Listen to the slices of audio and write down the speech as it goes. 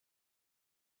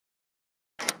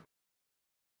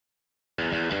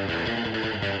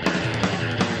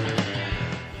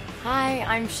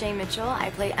I'm Shay Mitchell. I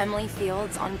play Emily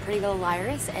Fields on Pretty Little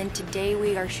Liars, and today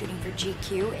we are shooting for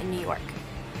GQ in New York.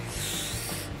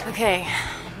 Okay,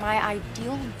 my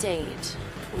ideal date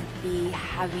would be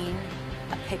having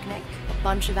a picnic, a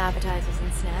bunch of appetizers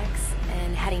and snacks,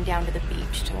 and heading down to the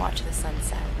beach to watch the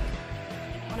sunset.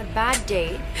 On a bad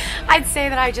date, I'd say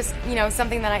that I just,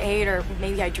 something that I ate, or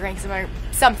maybe I drank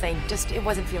something, just it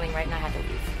wasn't feeling right and I had to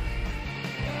leave.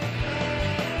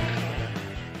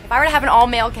 If I were to have an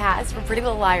all-male cast for Pretty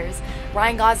Little Liars,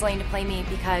 Ryan Gosling to play me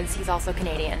because he's also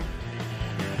Canadian.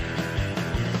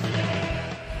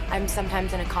 I'm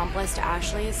sometimes an accomplice to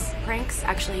Ashley's pranks,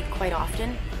 actually quite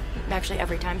often. Actually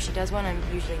every time she does one, I'm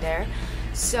usually there.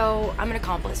 So I'm an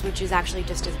accomplice, which is actually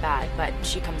just as bad, but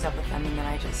she comes up with them and then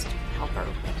I just help her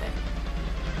with it.